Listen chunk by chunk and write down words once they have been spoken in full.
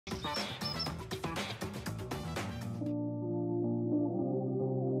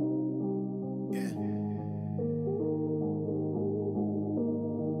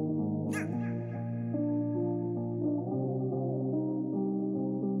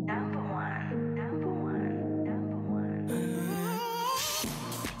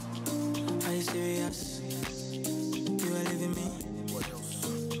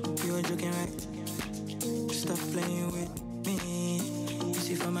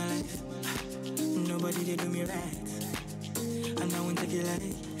my life. Nobody they do me right. And I won't take it like,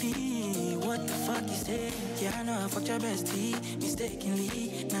 hey, what the fuck you say? Yeah, I know I fucked your bestie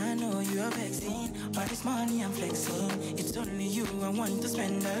mistakenly. Now I know you are vexing. All this money I'm flexing. It's only you I want to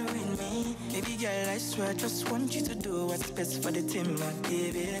spend all with me. Baby girl, I swear I just want you to do what's best for the team, my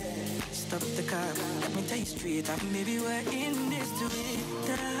baby. Stop the car, let me tell you straight up, maybe we're in this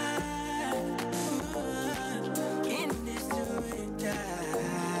together. In this together.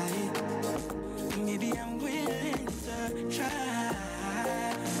 Maybe I'm willing to try.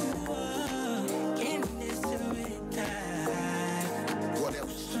 In this together. What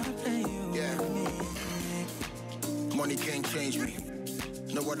else? Yeah. Money can't change me.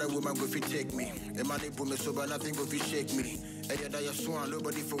 No other woman go fit take me. The money put me sober, nothing go fit shake me.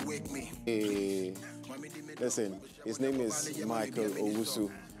 Nobody for wake me. Listen, his name is Michael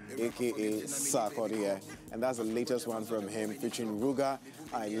Owusu, aka Sarkodie, and that's the latest one from him featuring Ruga.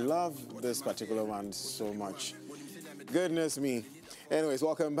 I love this particular one so much. Goodness me. Anyways,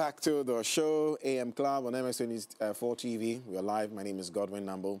 welcome back to the show, AM Club on MS24 TV. We are live. My name is Godwin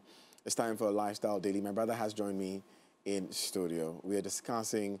Nambo. It's time for a Lifestyle Daily. My brother has joined me in studio. We are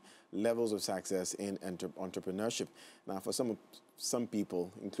discussing levels of success in entrepreneurship. Now, for some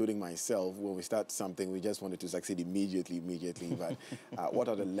people, including myself, when we start something, we just wanted to succeed immediately. But what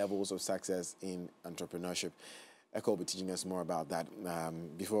are the levels of success in entrepreneurship? Ekow will be teaching us more about that.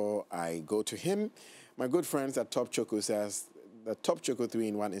 Before I go to him, my good friends at Top Choco says the Top Choco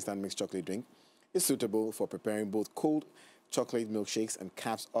 3-in-1 instant mixed chocolate drink is suitable for preparing both cold chocolate milkshakes and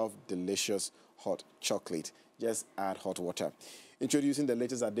cups of delicious hot chocolate. Just add hot water. Introducing the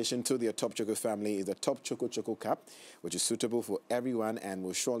latest addition to the Top Choco family is the Top Choco Choco Cup, which is suitable for everyone and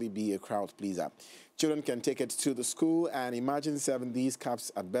will surely be a crowd pleaser. Children can take it to the school and imagine serving these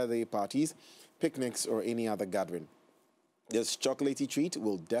cups at birthday parties, picnics, or any other gathering. This chocolatey treat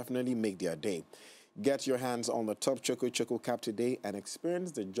will definitely make their day. Get your hands on the Top Choco Choco Cup today and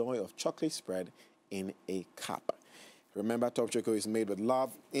experience the joy of chocolate spread in a cup. Remember, Top Choco is made with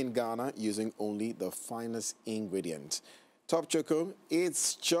love in Ghana using only the finest ingredients. Top Choco,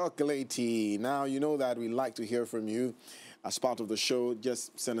 it's chocolatey. Now, you know that we like to hear from you. As part of the show,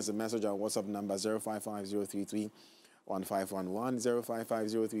 just send us a message on WhatsApp number 0550331511,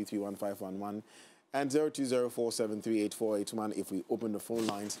 0550331511, and 0204738481. If we open the phone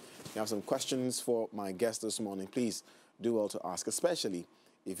lines, you have some questions for my guest this morning, please do well to ask, especially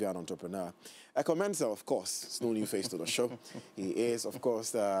if you're an entrepreneur. Ekow Mensah, of course, is no new face to the show. He is, of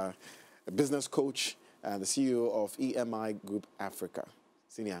course, a business coach and the CEO of EMI Group Africa.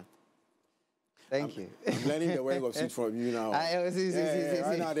 Senior. Thank you. I'm learning the wearing of suit from you now.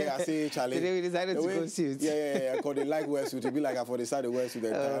 Right now they are saying, Charlie. Today we decided to go suit. Yeah. Because they like wear suit. It be like I for decided to wear suit.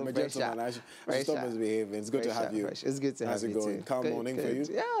 I'm a gentleman. I should stop misbehaving. It's good to have you. It's good to have you. How's it going? Calm morning for you?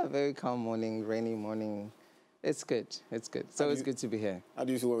 Yeah, very calm morning, rainy morning. It's good. It's good. So it's good to be here. How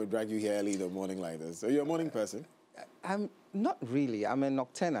do you feel when we drag you here early in the morning like this? Are you a morning person? I'm not really. I'm a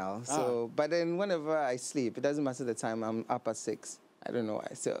nocturnal. So, but then whenever I sleep, it doesn't matter the time. I'm up at 6. I don't know why.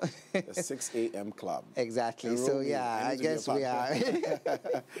 So the 6 a.m. club. Exactly. So yeah, I guess we are.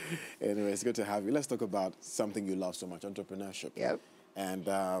 Anyway, it's good to have you. Let's talk about something you love so much, entrepreneurship. Yep. And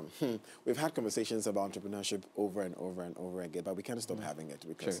we've had conversations about entrepreneurship over and over and over again, but we can't stop having it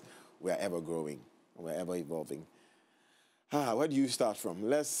because we are ever growing. We're ever evolving. Where do you start from?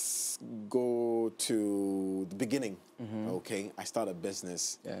 Let's go to the beginning. Okay, I start a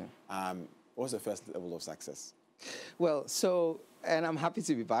business. Yeah. What's the first level of success? Well, and I'm happy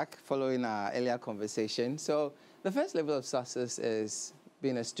to be back following our earlier conversation. So the first level of success is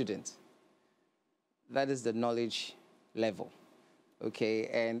being a student. That is the knowledge level. Okay,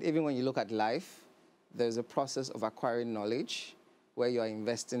 and even when you look at life, there's a process of acquiring knowledge where you are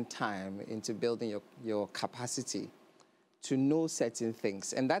investing time into building your capacity to know certain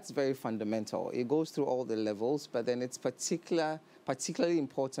things. And that's very fundamental. It goes through all the levels, but then it's particularly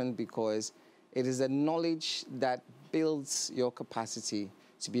important because it is a knowledge that builds your capacity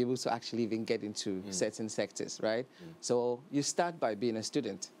to be able to actually even get into certain sectors, right? So you start by being a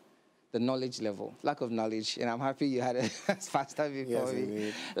student, the knowledge level. Lack of knowledge, and I'm happy you had it faster before me.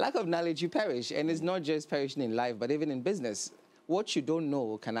 Indeed. Lack of knowledge, you perish. And it's not just perishing in life, but even in business. What you don't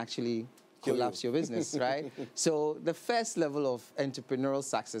know can actually collapse your business, right? So the first level of entrepreneurial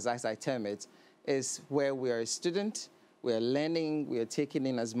success, as I term it, is where we are a student, we are learning, we are taking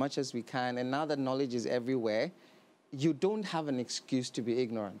in as much as we can, and now that knowledge is everywhere, you don't have an excuse to be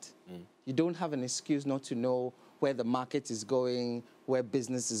ignorant. You don't have an excuse not to know where the market is going, where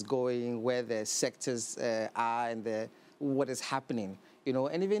business is going, where the sectors are, and what is happening. You know,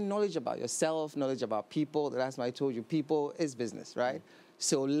 and even knowledge about yourself, knowledge about people. That's why I told you, people is business, right?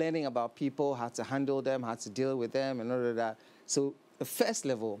 So learning about people, how to handle them, how to deal with them, and all of that. So the first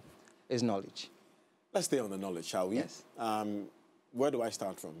level is knowledge. Let's stay on the knowledge, shall we? Yes. Where do I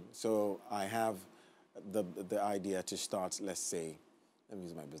start from? So I have the idea to start, let's say, let me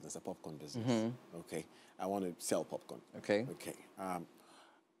use my business, a popcorn business. Okay. I want to sell popcorn. Okay. Okay.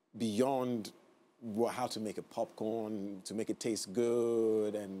 Beyond how to make a popcorn, to make it taste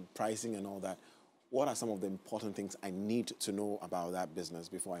good and pricing and all that, what are some of the important things I need to know about that business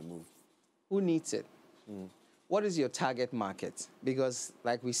before I move? Who needs it? What is your target market? Because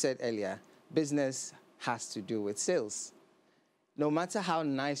like we said earlier, business has to do with sales. No matter how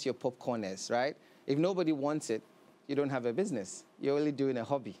nice your popcorn is, right? If nobody wants it, you don't have a business. You're only doing a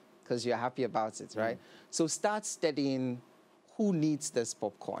hobby because you're happy about it, right? So start studying who needs this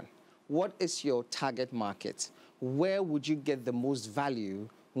popcorn. What is your target market? Where would you get the most value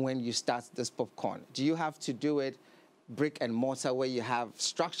when you start this popcorn? Do you have to do it brick and mortar where you have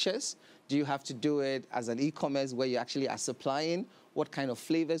structures? Do you have to do it as an e-commerce where you actually are supplying? What kind of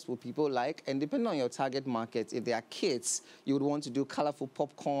flavors will people like? And depending on your target market, if they are kids, you would want to do colorful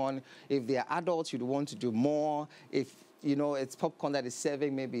popcorn. If they are adults, you'd want to do more. If you know it's popcorn that is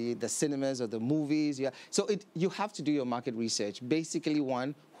serving maybe the cinemas or the movies. Yeah. So you have to do your market research. Basically,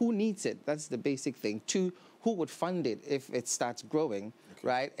 one, who needs it? That's the basic thing. Two, who would fund it if it starts growing,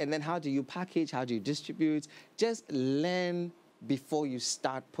 right? And then how do you package? How do you distribute? Just learn before you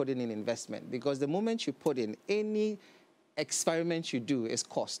start putting in investment. Because the moment you put in any experiment you do is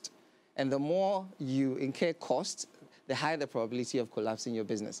cost. And the more you incur cost, the higher the probability of collapsing your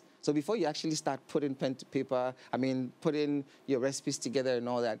business. So before you actually start putting pen to paper, putting your recipes together and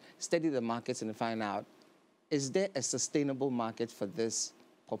all that, study the markets and find out, is there a sustainable market for this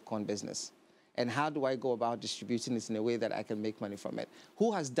popcorn business? And how do I go about distributing it in a way that I can make money from it?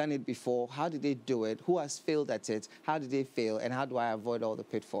 Who has done it before? How did they do it? Who has failed at it? How did they fail? And how do I avoid all the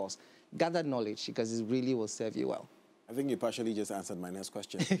pitfalls? Gather knowledge because it really will serve you well. I think you partially just answered my next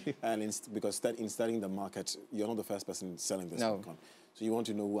question. And because in studying the market, you're not the first person selling this popcorn. So you want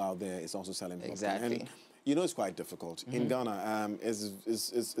to know who out there is also selling popcorn. Exactly. And you know it's quite difficult. In Ghana,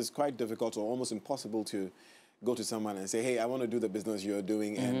 it's quite difficult or almost impossible to go to someone and say, hey, I want to do the business you're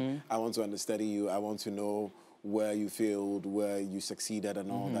doing and I want to understudy you. I want to know where you failed, where you succeeded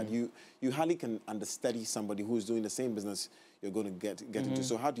and all that. You hardly can understudy somebody who's doing the same business you're going to get into.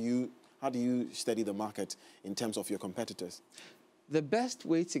 So how do you study the market in terms of your competitors? The best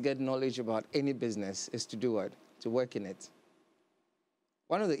way to get knowledge about any business is to do what? To work in it.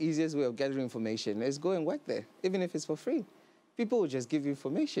 One of the easiest way of gathering information is go and work there, even if it's for free. People will just give you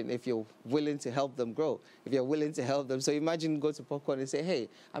information if you're willing to help them grow, if you're willing to help them. So imagine go to popcorn and say, hey,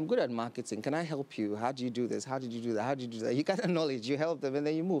 I'm good at marketing. Can I help you? How do you do this? How did you do that? How did you do that? You got the knowledge, you help them, and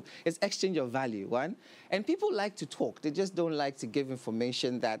then you move. It's exchange of value, one. And people like to talk. They just don't like to give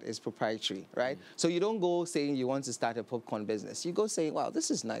information that is proprietary, right? So you don't go saying you want to start a popcorn business. You go saying, wow, this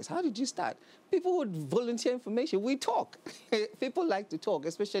is nice. How did you start? People would volunteer information. We talk. People like to talk,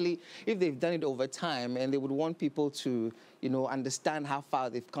 especially if they've done it over time and they would want people to, understand how far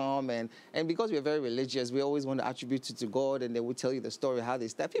they've come. And because we're very religious, we always want to attribute it to God, and they would tell you the story of how they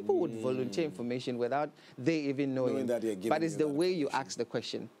start. People would volunteer information without they even knowing that they're giving but it's you the that way you ask the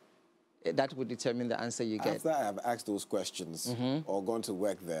question that would determine the answer you get. After I've asked those questions or gone to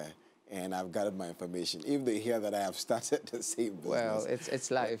work there, and I've gathered my information, if they hear that I have started the same business... Well, it's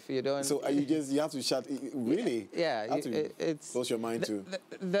life. You don't... So you have to shut... Really? Yeah. You have to close your mind to...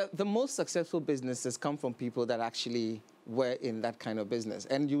 The most successful businesses come from people that actually were in that kind of business.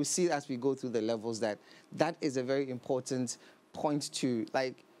 And you see as we go through the levels that is a very important point to...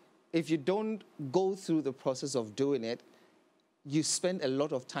 Like, if you don't go through the process of doing it, you spend a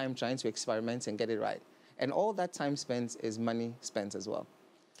lot of time trying to experiment and get it right. And all that time spent is money spent as well.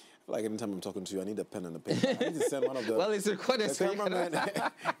 Like anytime I'm talking to you, I need a pen and a paper. I need to send one of the... Well, it's recorded. So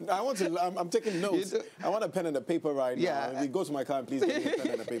I'm taking notes. I want a pen and a paper right now. If you go to my car, please give me a pen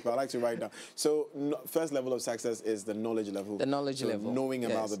and a paper. I like to write down. So first level of success is the knowledge level. The knowledge level. Knowing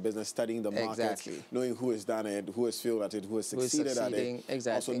about the business, studying the market, knowing who has done it, who has failed at it, who has succeeded at it.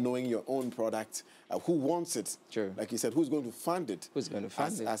 Exactly. Also knowing your own product, who wants it. True. Like you said, who's going to fund it. Who's going to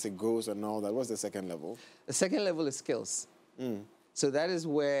fund it. As it grows and all that. What's the second level? The second level is skills. So that is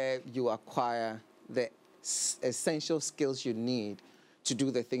where you acquire the essential skills you need to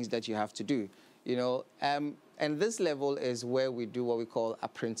do the things that you have to do, And this level is where we do what we call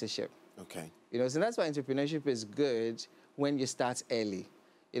apprenticeship. Okay. So that's why entrepreneurship is good when you start early.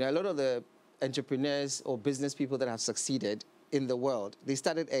 A lot of the entrepreneurs or business people that have succeeded in the world, they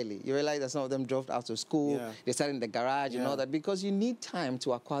started early. You realize that some of them dropped out of school, they started in the garage and all that, because you need time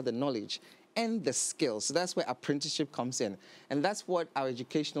to acquire the knowledge. and the skills. So that's where apprenticeship comes in. And that's what our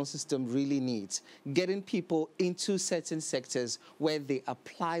educational system really needs, getting people into certain sectors where they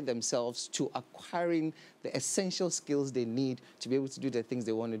apply themselves to acquiring the essential skills they need to be able to do the things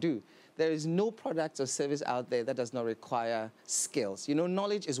they want to do. There is no product or service out there that does not require skills. You know,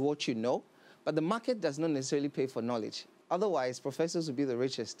 knowledge is what you know, but the market does not necessarily pay for knowledge. Otherwise, professors would be the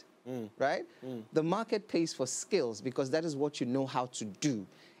richest, right? The market pays for skills because that is what you know how to do.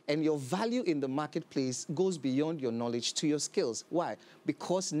 And your value in the marketplace goes beyond your knowledge to your skills. Why?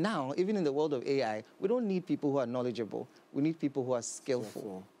 Because now, even in the world of AI, we don't need people who are knowledgeable. We need people who are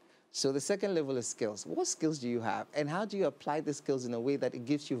skillful. So the second level is skills. What skills do you have? And how do you apply the skills in a way that it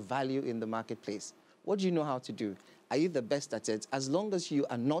gives you value in the marketplace? What do you know how to do? Are you the best at it? As long as you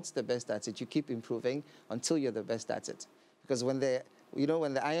are not the best at it, you keep improving until you're the best at it. Because when the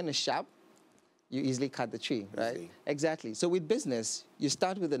iron is sharp, you easily cut the tree, right? Easily. Exactly. So with business, you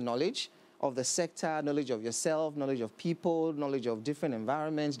start with the knowledge of the sector, knowledge of yourself, knowledge of people, knowledge of different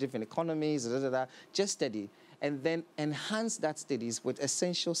environments, different economies, just study. And then enhance that studies with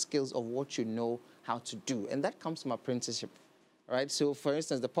essential skills of what you know how to do. And that comes from apprenticeship, right? So for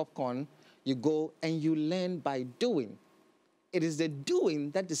instance, the popcorn, you go and you learn by doing. It is the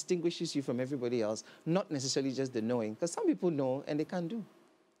doing that distinguishes you from everybody else, not necessarily just the knowing. Because some people know and they can't do.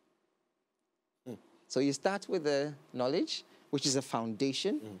 So you start with the knowledge, which is a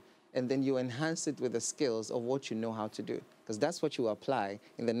foundation, and then you enhance it with the skills of what you know how to do. Because that's what you apply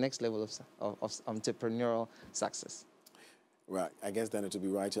in the next level of entrepreneurial success. Right. I guess then it would be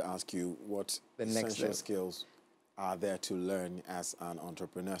right to ask you what essential skills are there to learn as an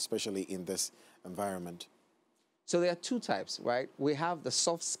entrepreneur, especially in this environment? So there are two types, right? We have the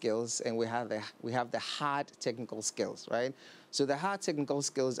soft skills and we have the hard technical skills, right? So the hard technical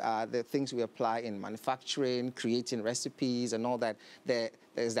skills are the things we apply in manufacturing, creating recipes and all that.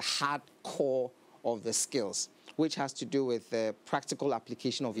 There's the hard core of the skills, which has to do with the practical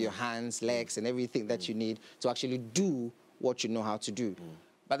application of your hands, legs, and everything that you need to actually do what you know how to do.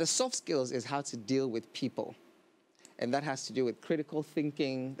 But the soft skills is how to deal with people. And that has to do with critical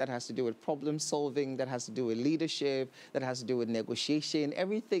thinking, that has to do with problem solving, that has to do with leadership, that has to do with negotiation.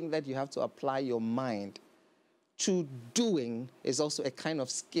 Everything that you have to apply your mind to doing is also a kind of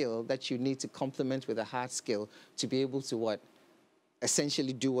skill that you need to complement with a hard skill to be able to what?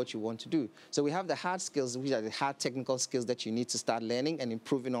 Essentially do what you want to do. So we have the hard skills, which are the hard technical skills that you need to start learning and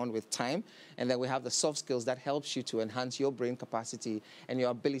improving on with time. And then we have the soft skills that helps you to enhance your brain capacity and your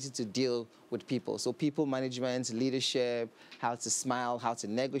ability to deal with people. So people management, leadership, how to smile, how to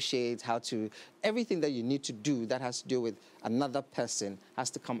negotiate, everything that you need to do that has to do with another person has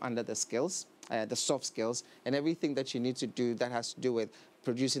to come under the skills, the soft skills, and everything that you need to do that has to do with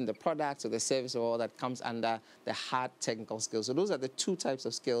producing the product or the service or all that comes under the hard technical skills. So those are the two types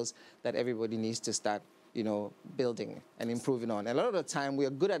of skills that everybody needs to start, building and improving on. A lot of the time, we are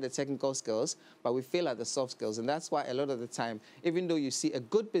good at the technical skills, but we fail at the soft skills. And that's why a lot of the time, even though you see a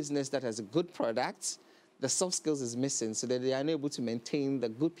good business that has a good product, the soft skills is missing so that they are unable to maintain the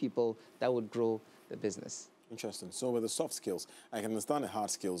good people that would grow the business. Interesting. So with the soft skills, I can understand the hard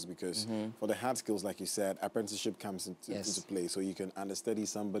skills because for the hard skills, like you said, apprenticeship comes into play. So you can understudy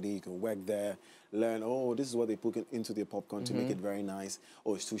somebody, you can work there, learn, oh, this is what they put into their popcorn to make it very nice.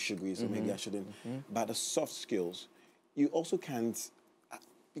 Oh, it's too sugary, so maybe I shouldn't. But the soft skills, you also can't,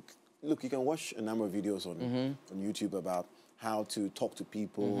 look, you can watch a number of videos on YouTube about how to talk to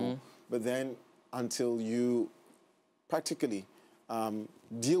people, but then until you practically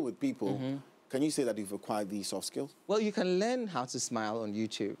deal with people, can you say that you've acquired these soft skills? Well, you can learn how to smile on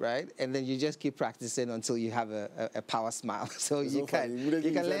YouTube, right? And then you just keep practicing until you have a power smile. So you can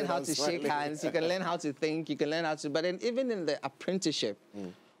learn how to shake hands, you can learn how to think, you can learn how to... But then even in the apprenticeship,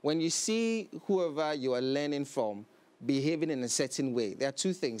 when you see whoever you are learning from behaving in a certain way, there are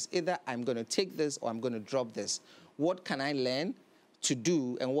two things. Either I'm going to take this or I'm going to drop this. What can I learn to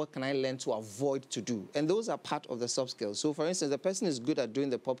do and what can I learn to avoid to do? And those are part of the soft skills. So for instance, the person is good at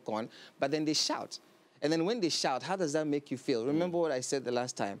doing the popcorn, but then they shout. And then when they shout, how does that make you feel? Remember what I said the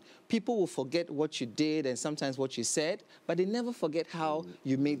last time. People will forget what you did and sometimes what you said, but they never forget how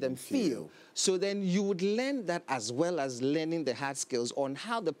you made them feel. So then you would learn that as well as learning the hard skills on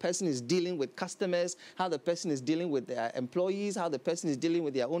how the person is dealing with customers, how the person is dealing with their employees, how the person is dealing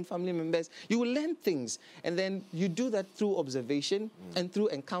with their own family members. You will learn things. And then you do that through observation and through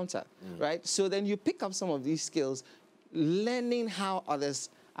encounter, right? So then you pick up some of these skills, learning how others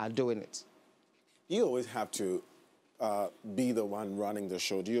are doing it. You always have to be the one running the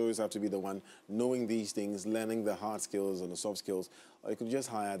show. Do you always have to be the one knowing these things, learning the hard skills and the soft skills, or you could just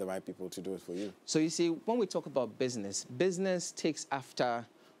hire the right people to do it for you? So you see, when we talk about business, business takes after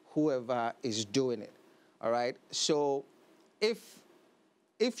whoever is doing it, all right? So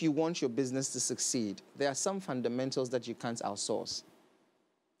if you want your business to succeed, there are some fundamentals that you can't outsource,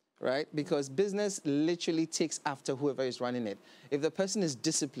 right? Because business literally takes after whoever is running it. If the person is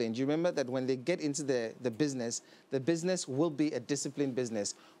disciplined, you remember that when they get into the business will be a disciplined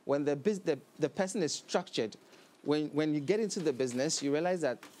business. When the person is structured, when you get into the business, you realize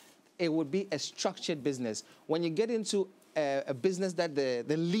that it would be a structured business. When you get into a business that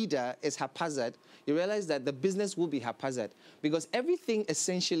the leader is haphazard, you realize that the business will be haphazard, because everything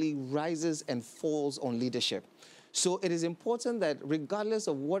essentially rises and falls on leadership. So it is important that regardless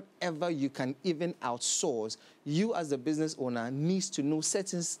of whatever you can even outsource, you as a business owner needs to know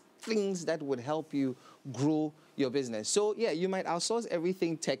certain things that would help you grow your business. So yeah, you might outsource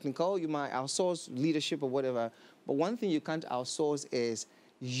everything technical, you might outsource leadership or whatever, but one thing you can't outsource is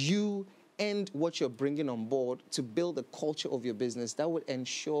you and what you're bringing on board to build the culture of your business that would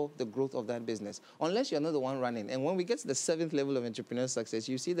ensure the growth of that business, unless you're not the one running. And when we get to the 7th level of entrepreneurial success,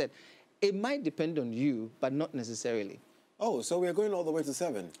 you see that it might depend on you, but not necessarily. Oh, so we're going all the way to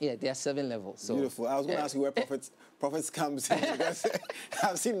 7? Yeah, there are 7 levels. So, beautiful. I was going to ask you where profits comes in, because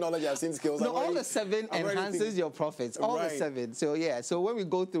I've seen knowledge, I've seen skills. No, all the 7 enhances your profits. All the 7. So yeah, so when we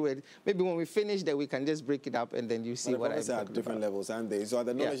go through it, maybe when we finish that, we can just break it up and then you see what I mean. At different levels, aren't they? So at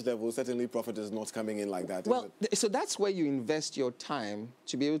the knowledge level, certainly profit is not coming in like that. Well, so that's where you invest your time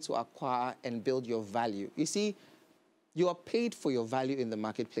to be able to acquire and build your value. You see, you are paid for your value in the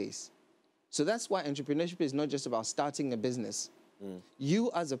marketplace. So that's why entrepreneurship is not just about starting a business. You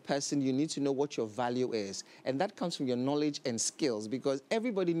as a person, you need to know what your value is. And that comes from your knowledge and skills, because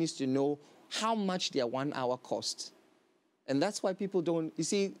everybody needs to know how much their 1 hour costs. And that's why people don't, you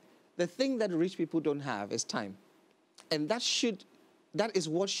see, the thing that rich people don't have is time. And that is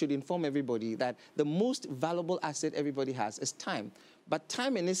what should inform everybody, that the most valuable asset everybody has is time. But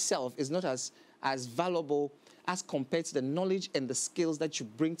time in itself is not as valuable as compared to the knowledge and the skills that you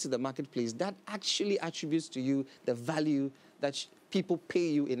bring to the marketplace that actually attributes to you the value that people pay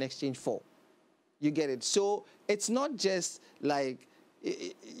you in exchange for. You get it? So it's not just like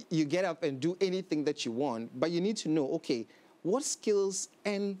you get up and do anything that you want, but you need to know, okay, what skills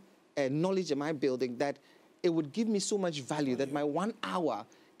and knowledge am I building that it would give me so much value that my 1 hour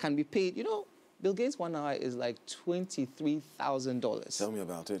can be paid. You know, Bill Gates' 1 hour is like $23,000. Tell me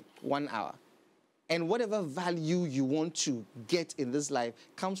about it. 1 hour. And whatever value you want to get in this life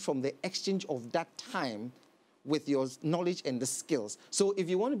comes from the exchange of that time with your knowledge and the skills. So if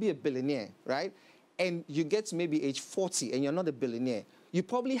you want to be a billionaire, right, and you get to maybe age 40 and you're not a billionaire, you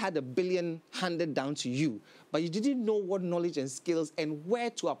probably had $1 billion handed down to you, but you didn't know what knowledge and skills and where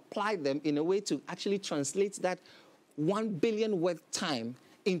to apply them in a way to actually translate that $1 billion worth time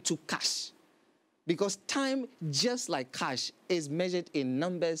into cash. Because time, just like cash, is measured in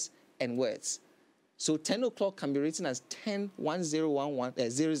numbers and words. So 10 o'clock can be written as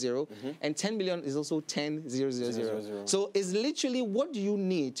 10-10-11-00, and 10 million is also 10-0-0-0. So it's literally, what do you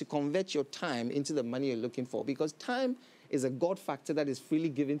need to convert your time into the money you're looking for? Because time is a God factor that is freely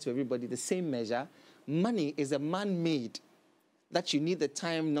given to everybody, the same measure. Money is a man-made that you need the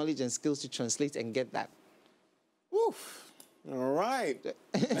time, knowledge, and skills to translate and get that. Oof. All right.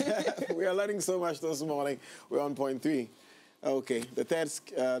 We are learning so much this morning. We're on point 3. Okay, the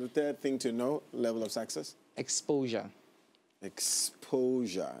third thing to know, level of success? Exposure.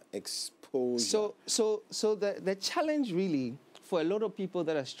 Exposure. So the challenge really for a lot of people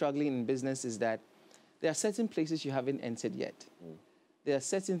that are struggling in business is that there are certain places you haven't entered yet. There are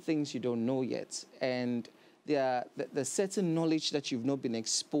certain things you don't know yet. And there are certain knowledge that you've not been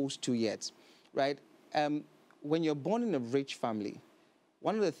exposed to yet, right? When you're born in a rich family,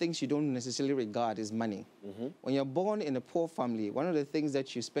 one of the things you don't necessarily regard is money. When you're born in a poor family, one of the things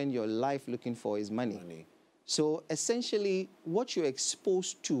that you spend your life looking for is money. So essentially, what you're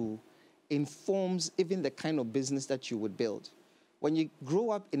exposed to informs even the kind of business that you would build. When you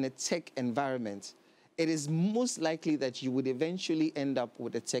grow up in a tech environment, it is most likely that you would eventually end up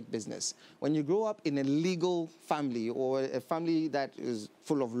with a tech business. When you grow up in a legal family or a family that is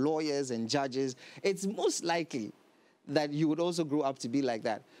full of lawyers and judges, it's most likely that you would also grow up to be like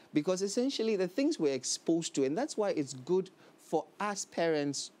that. Because essentially the things we're exposed to, and that's why it's good for us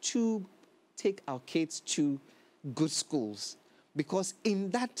parents to take our kids to good schools. Because in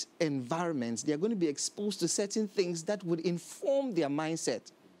that environment, they're going to be exposed to certain things that would inform their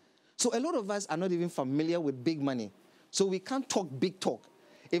mindset. So a lot of us are not even familiar with big money. So we can't talk big talk.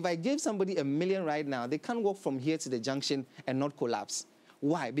 If I gave somebody $1 million right now, they can't walk from here to the junction and not collapse.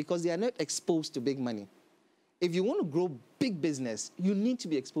 Why? Because they are not exposed to big money. If you want to grow big business, you need to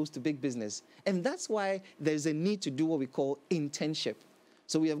be exposed to big business. And that's why there's a need to do what we call internship.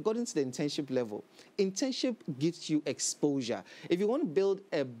 So we have gotten to the internship level. Internship gives you exposure. If you want to build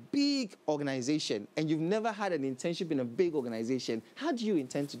a big organization and you've never had an internship in a big organization, how do you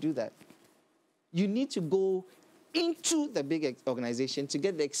intend to do that? You need to go into the big organization to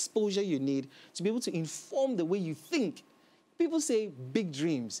get the exposure you need to be able to inform the way you think. People say big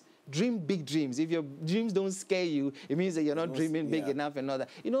dreams. Dream big dreams. If your dreams don't scare you, it means that you're not dreaming big enough and all that.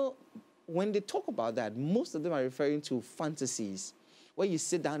 You know, when they talk about that, most of them are referring to fantasies, where you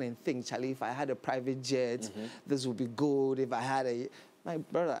sit down and think, Charlie, if I had a private jet, this would be good. If I had a... My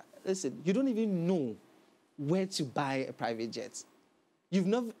brother, listen, you don't even know where to buy a private jet. You've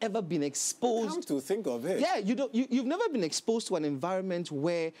never ever been exposed... Come to think of it. Yeah, you've never been exposed to an environment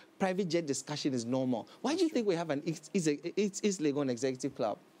where private jet discussion is normal. Why do you think we have an East Legon Executive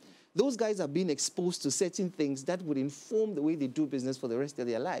Club? Those guys are being exposed to certain things that would inform the way they do business for the rest of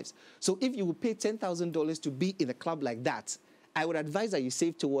their lives. So if you would pay $10,000 to be in a club like that, I would advise that you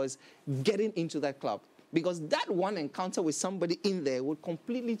save towards getting into that club, because that one encounter with somebody in there would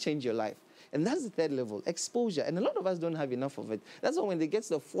completely change your life. And that's the third level, exposure. And a lot of us don't have enough of it. That's why when they get to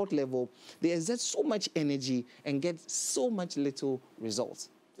the fourth level, they exert so much energy and get so much little results.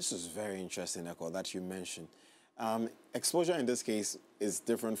 This is very interesting, Ekow, that you mentioned. Exposure in this case is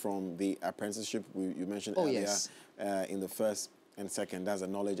different from the apprenticeship you mentioned earlier. Yes. In the first and second. That's the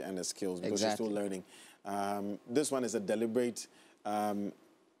knowledge and the skills, because you're still learning. This one is a deliberate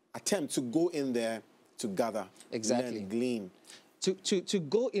attempt to go in there to gather, learn, glean. To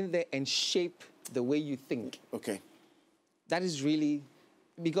go in there and shape the way you think. Okay. That is really,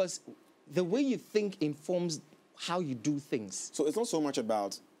 because the way you think informs how you do things. So it's not so much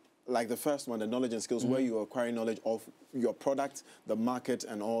about, like the first one, the knowledge and skills, where you're acquiring knowledge of your product, the market,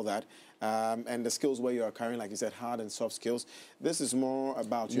 and all that. And the skills where you're acquiring, like you said, hard and soft skills. This is more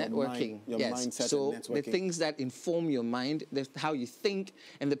about networking. Your mindset so and networking. The things that inform your mind, how you think,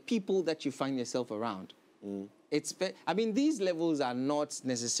 and the people that you find yourself around. I mean, these levels are not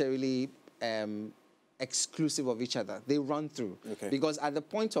necessarily exclusive of each other. They run through. Okay. Because at the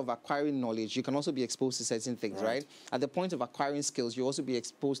point of acquiring knowledge, you can also be exposed to certain things, right? At the point of acquiring skills, you also be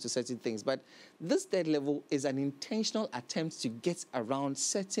exposed to certain things. But this third level is an intentional attempt to get around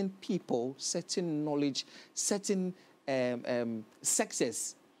certain people, certain knowledge, certain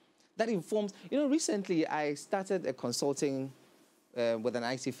success that informs. You know, recently I started a consulting with an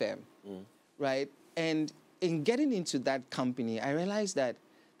IT firm, right? And in getting into that company, I realized that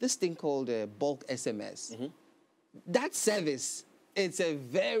this thing called bulk SMS, that service, it's a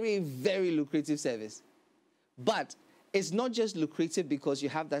very, very lucrative service. But it's not just lucrative because you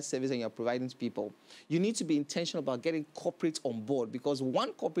have that service and you're providing to people. You need to be intentional about getting corporates on board, because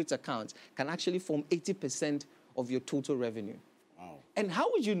one corporate account can actually form 80% of your total revenue. Wow. And how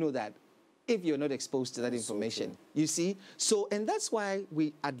would you know that if you're not exposed to that information? You see? So, and that's why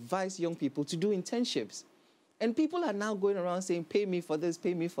we advise young people to do internships. And people are now going around saying, pay me for this,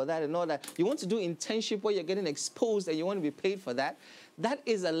 pay me for that, and all that. You want to do internship where you're getting exposed and you want to be paid for that. That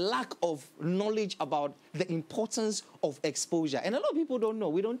is a lack of knowledge about the importance of exposure. And a lot of people don't know.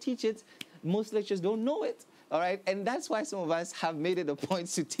 We don't teach it. Most lecturers don't know it. All right? And that's why some of us have made it a point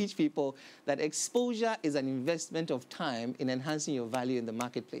to teach people that exposure is an investment of time in enhancing your value in the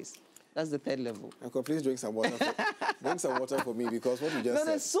marketplace. That's the third level. Ekow, please drink some water. Drink some water for me, because what you just said...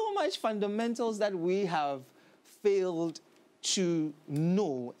 There's so much fundamentals that we have failed to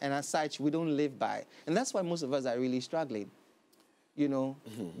know, and as such, we don't live by. And that's why most of us are really struggling, you know.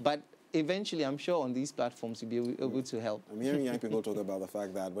 But eventually, I'm sure on these platforms, you'll be able to help. I'm hearing young people talk about the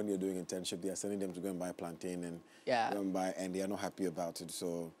fact that when you're doing internship, they are sending them to go and buy plantain and go and buy, and they are not happy about it.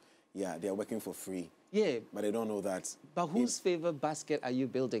 So, yeah, they are working for free. Yeah. But they don't know that. But whose favorite basket are you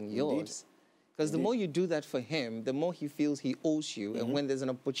building? Yours. Because the more you do that for him, the more he feels he owes you. And when there's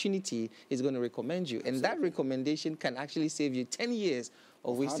an opportunity, he's going to recommend you. And that recommendation can actually save you 10 years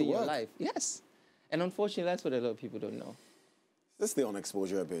of wasting your life. Yes. And unfortunately, that's what a lot of people don't know. Let's stay on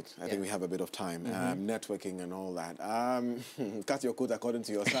exposure a bit. I think we have a bit of time. Networking and all that. Cut your coat according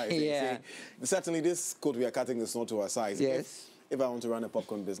to your size. Certainly, this coat we are cutting is not to our size. Yes. If I want to run a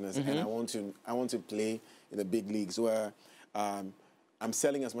popcorn business and I want to play in the big leagues where I'm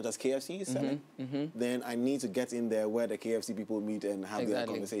selling as much as KFC is selling, then I need to get in there where the KFC people meet and have their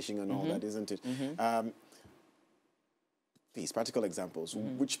conversation and all that, isn't it? These practical examples,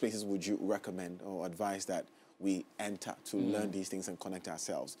 which places would you recommend or advise that we enter to learn these things and connect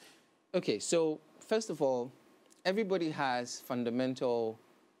ourselves? Okay, so first of all, everybody has fundamental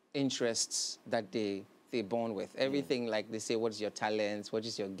interests that they're born with. Everything, like they say, what's your talents, what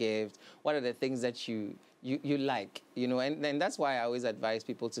is your gift, what are the things that you like, you know, and that's why I always advise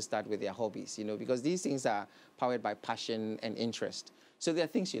people to start with their hobbies, you know, because these things are powered by passion and interest. So there are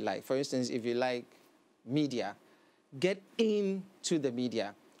things you like. For instance, if you like media, get into the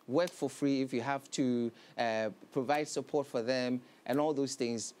media. Work for free if you have to, provide support for them and all those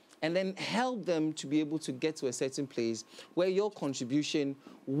things. And then help them to be able to get to a certain place where your contribution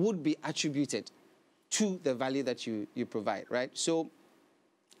would be attributed to the value that you provide, right? So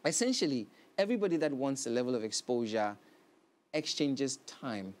essentially, everybody that wants a level of exposure exchanges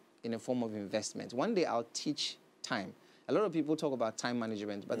time in a form of investment. One day I'll teach time. A lot of people talk about time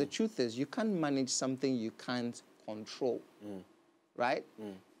management, but the truth is you can't manage something you can't control, right?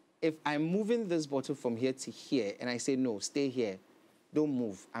 If I'm moving this bottle from here to here and I say, no, stay here, don't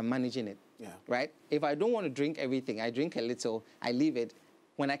move, I'm managing it, right? If I don't want to drink everything, I drink a little, I leave it.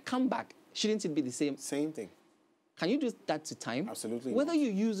 When I come back, shouldn't it be the same? Same thing. Can you do that to time? Absolutely Whether not.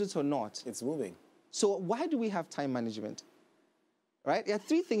 you use it or not. It's moving. So why do we have time management? Right? There are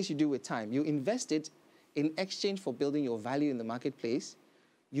three things you do with time. You invest it in exchange for building your value in the marketplace.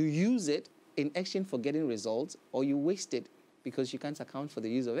 You use it in exchange for getting results, or you waste it because you can't account for the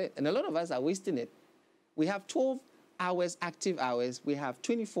use of it. And a lot of us are wasting it. We have 12 hours, active hours. We have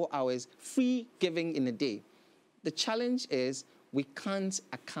 24 hours free giving in a day. The challenge is we can't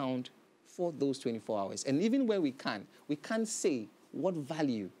account for those 24 hours. And even where we can't say what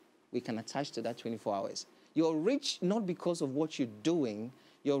value we can attach to that 24 hours. You're rich not because of what you're doing,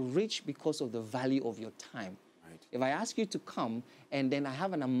 you're rich because of the value of your time. Right. If I ask you to come and then I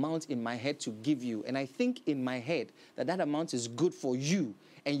have an amount in my head to give you, and I think in my head that that amount is good for you,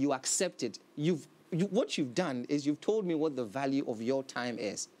 and you accept it, what you've done is you've told me what the value of your time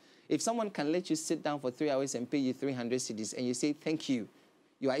is. If someone can let you sit down for 3 hours and pay you 300 cedis and you say thank you,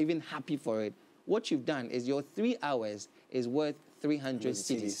 you are even happy for it, what you've done is your 3 hours is worth 300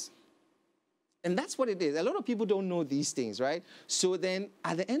 cedis. And that's what it is. A lot of people don't know these things, right? So then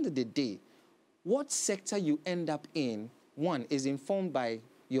at the end of the day, what sector you end up in, one, is informed by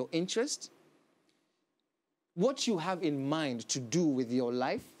your interest, what you have in mind to do with your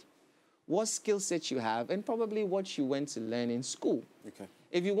life, what skill sets you have, and probably what you went to learn in school. Okay.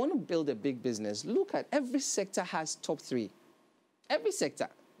 If you want to build a big business, look at every sector has top 3. Every sector,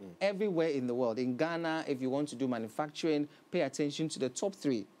 everywhere in the world. In Ghana, if you want to do manufacturing, pay attention to the top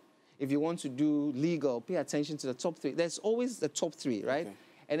 3. If you want to do legal, pay attention to the top 3. There's always the top 3, right? Okay.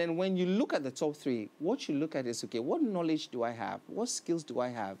 And then when you look at the top 3, what you look at is, okay, what knowledge do I have? What skills do I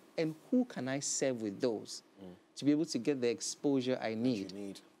have? And who can I serve with those to be able to get the exposure I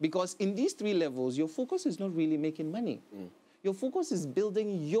need? Because in these 3 levels, your focus is not really making money. Your focus is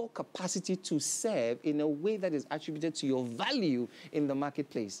building your capacity to serve in a way that is attributed to your value in the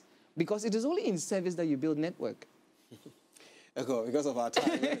marketplace. Because it is only in service that you build network. Ekow, because of our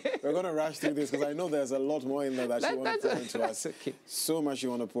time, we're going to rush through this because I know there's a lot more in there that you want to pour into us. Okay. So much you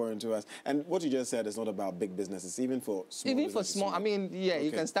want to pour into us. And what you just said is not about big businesses, even for small Even for small, I mean, yeah,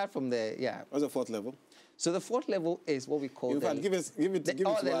 you can start from there, yeah. What's the 4th level? So the 4th level is what we call In fact, give us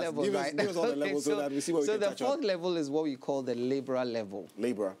all the levels, right? Give us all the levels so that we see what we can touch on. So the 4th level is what we call the laborer level.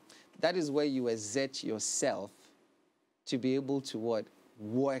 Laborer. That is where you exert yourself to be able to what?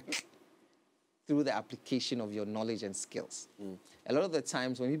 Work through the application of your knowledge and skills. A lot of the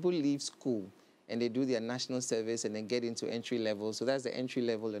times when people leave school and they do their national service and then get into entry level, so that's the entry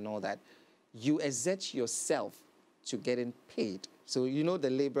level and all that, you exert yourself to getting paid. So you know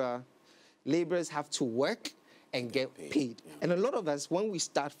the laborers have to work and get paid. Yeah. And a lot of us, when we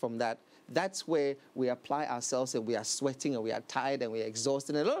start from that, that's where we apply ourselves and we are sweating and we are tired and we are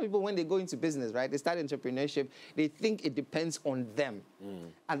exhausted. And a lot of people, when they go into business, right, they start entrepreneurship, they think it depends on them.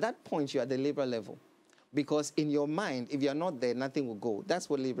 At that point, you're at the labor level. Because in your mind, if you're not there, nothing will go. That's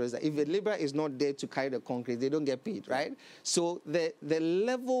what laborers are. If a laborer is not there to carry the concrete, they don't get paid, right? So the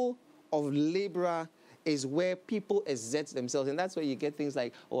level of laborer is where people exert themselves. And that's where you get things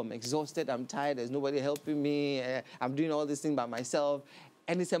like, oh, I'm exhausted, I'm tired, there's nobody helping me, I'm doing all this thing by myself.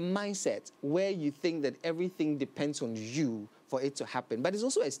 And it's a mindset where you think that everything depends on you for it to happen. But it's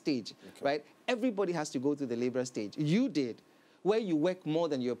also a stage, right? Everybody has to go through the labor stage. You did, where you work more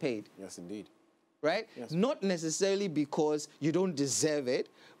than you're paid. Yes, indeed. Right? Yes. Not necessarily because you don't deserve it,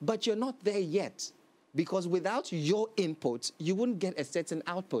 but you're not there yet. Because without your input, you wouldn't get a certain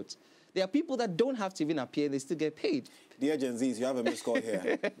output. There are people that don't have to even appear, they still get paid. Dear Gen Zs, you have a missed call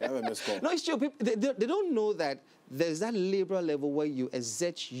here. You have a missed call. No, it's true. People, they don't know that there's that laborer level where you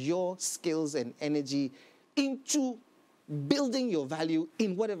exert your skills and energy into building your value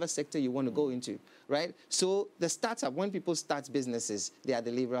in whatever sector you want to go into, right? So the startup, when people start businesses, they are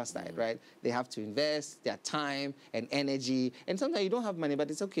the laborer side, right? They have to invest their time and energy. And sometimes you don't have money, but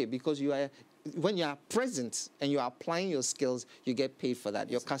it's okay because you are, when you are present and you are applying your skills, you get paid for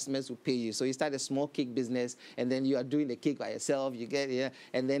that. Your customers will pay you. So you start a small cake business, and then you are doing the cake by yourself. You get, yeah,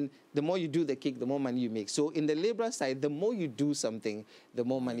 and then the more you do the cake, the more money you make. So in the laborer side, the more you do something, the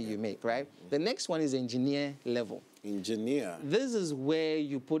more money you make, right? The next one is engineer level. Engineer. This is where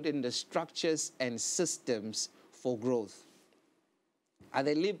you put in the structures and systems for growth. At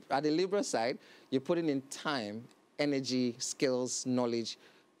the laborer side, you're putting in time, energy, skills, knowledge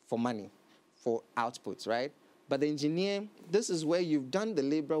for money, for outputs, right? But the engineer, this is where you've done the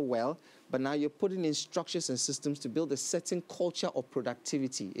labor well, but now you're putting in structures and systems to build a certain culture of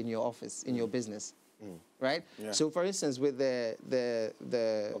productivity in your office, in your business, right? Yeah. So, for instance, with the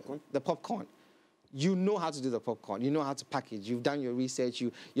popcorn, you know how to do the popcorn. You know how to package. You've done your research.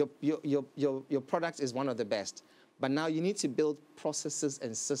 Your product is one of the best. But now you need to build processes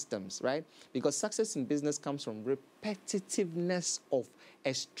and systems, right? Because success in business comes from repetitiveness of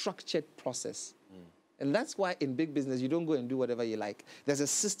a structured process. And that's why in big business, you don't go and do whatever you like. There's a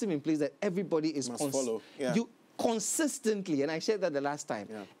system in place that everybody is must follow. Yeah. You consistently, and I said that the last time,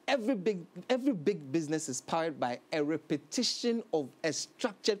 every big business is powered by a repetition of a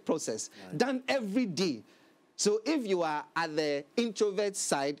structured process done every day. So if you are at the introvert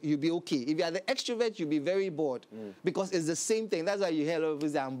side, you'll be okay. If you are the extrovert, you'll be very bored because it's the same thing. That's why you hear a lot of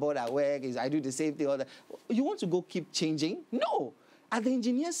people say, I'm bored at work, I do the same thing. All that. You want to go keep changing? No. At the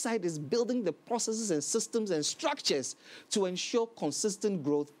engineer side is building the processes and systems and structures to ensure consistent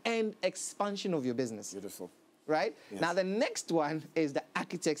growth and expansion of your business. Beautiful. Right? Yes. Now, the next one is the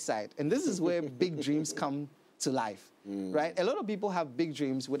architect side. And this is where big dreams come to life. Right? A lot of people have big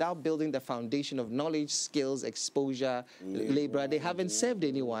dreams without building the foundation of knowledge, skills, exposure, labor. They haven't served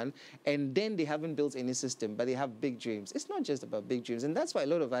anyone, and then they haven't built any system, but they have big dreams. It's not just about big dreams. And that's why a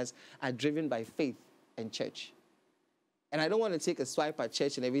lot of us are driven by faith and church. And I don't want to take a swipe at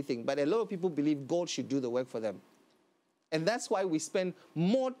church and everything, but a lot of people believe God should do the work for them. And that's why we spend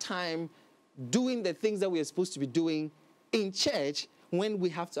more time doing the things that we are supposed to be doing in church when we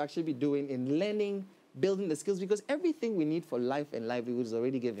have to actually be doing in learning, building the skills, because everything we need for life and livelihood is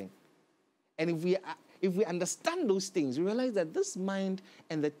already given. And if we understand those things, we realize that this mind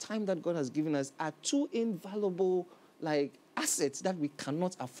and the time that God has given us are two invaluable assets that we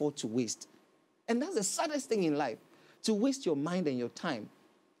cannot afford to waste. And that's the saddest thing in life, to waste your mind and your time,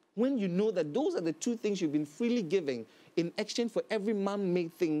 when you know that those are the two things you've been freely giving in exchange for every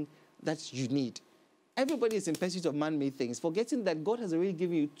man-made thing that you need. Everybody is in pursuit of man-made things, forgetting that God has already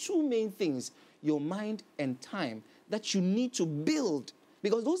given you two main things, your mind and time, that you need to build,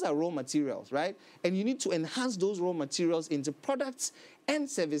 because those are raw materials, right? And you need to enhance those raw materials into products and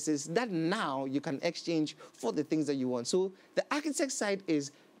services that now you can exchange for the things that you want. So the architect side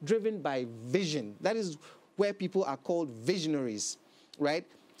is driven by vision. That is where people are called visionaries, right?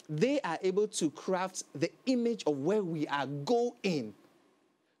 They are able to craft the image of where we are going,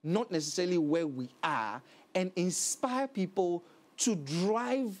 not necessarily where we are, and inspire people to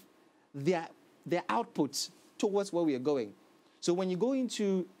drive their outputs towards where we are going. So when you go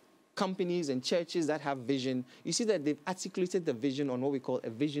into companies and churches that have vision, you see that they've articulated the vision on what we call a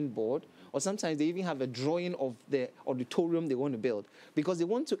vision board, or sometimes they even have a drawing of the auditorium they want to build, because they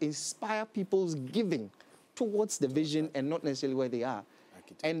want to inspire people's giving towards the vision and not necessarily where they are.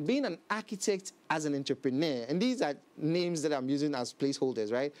 And being an architect as an entrepreneur, and these are names that I'm using as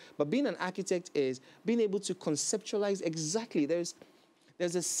placeholders, right? But being an architect is being able to conceptualize exactly. There's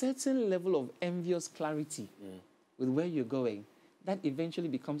a certain level of envious clarity with where you're going that eventually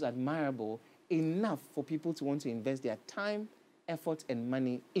becomes admirable enough for people to want to invest their time, effort, and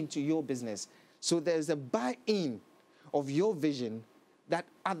money into your business. So there's a buy-in of your vision that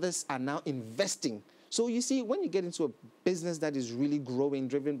others are now investing. So you see, when you get into a business that is really growing,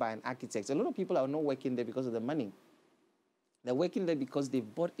 driven by an architect, a lot of people are not working there because of the money. They're working there because they've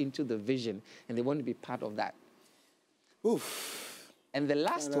bought into the vision and they want to be part of that. Oof. And the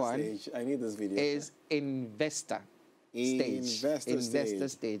last one I need this video. is investor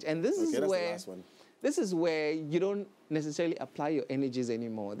stage. And this is where you don't necessarily apply your energies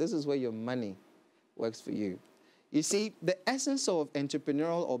anymore. This is where your money works for you. You see, the essence of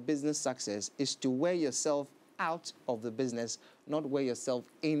entrepreneurial or business success is to wear yourself out of the business, not wear yourself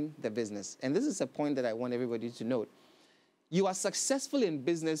in the business. And this is a point that I want everybody to note. You are successful in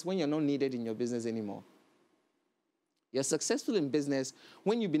business when you're not needed in your business anymore. You're successful in business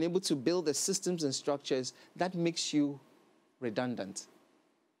when you've been able to build the systems and structures that makes you redundant.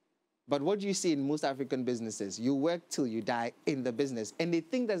 But what do you see in most African businesses? You work till you die in the business, and they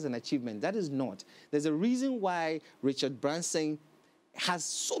think that's an achievement. That is not. There's a reason why Richard Branson has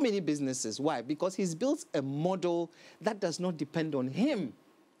so many businesses. Why? Because he's built a model that does not depend on him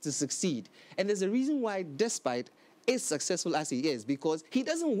to succeed. And there's a reason why, despite as successful as he is, because he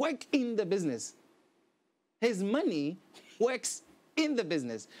doesn't work in the business. His money works in the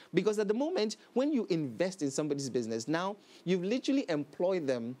business. Because at the moment, when you invest in somebody's business, now you've literally employed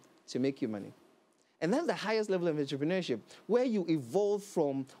them to make you money. And that's the highest level of entrepreneurship, where you evolve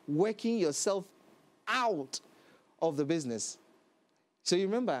from working yourself out of the business. So you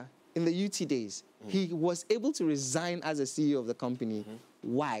remember, in the UT days, he was able to resign as a CEO of the company.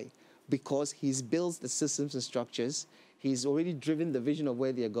 Why? Because he's built the systems and structures, he's already driven the vision of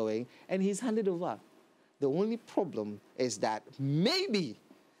where they're going, and he's handed over. The only problem is that maybe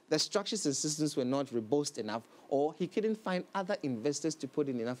the structures and systems were not robust enough, or he couldn't find other investors to put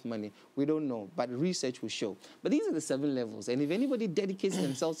in enough money. We don't know, but research will show. But these are the 7 levels, and if anybody dedicates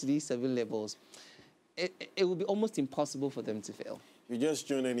themselves to these 7 levels, it will be almost impossible for them to fail. You just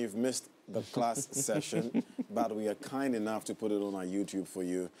tuned in, you've missed the class session, but we are kind enough to put it on our YouTube for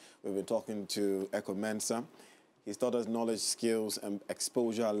you. We've been talking to Ekow Mensah. He's taught us knowledge, skills, and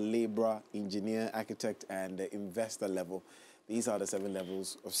exposure, laborer, engineer, architect, and investor level. These are the 7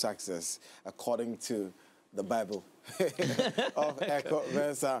 levels of success, according to the Bible of Ekow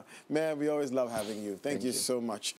Mensah. Man, we always love having you. Thank you so much.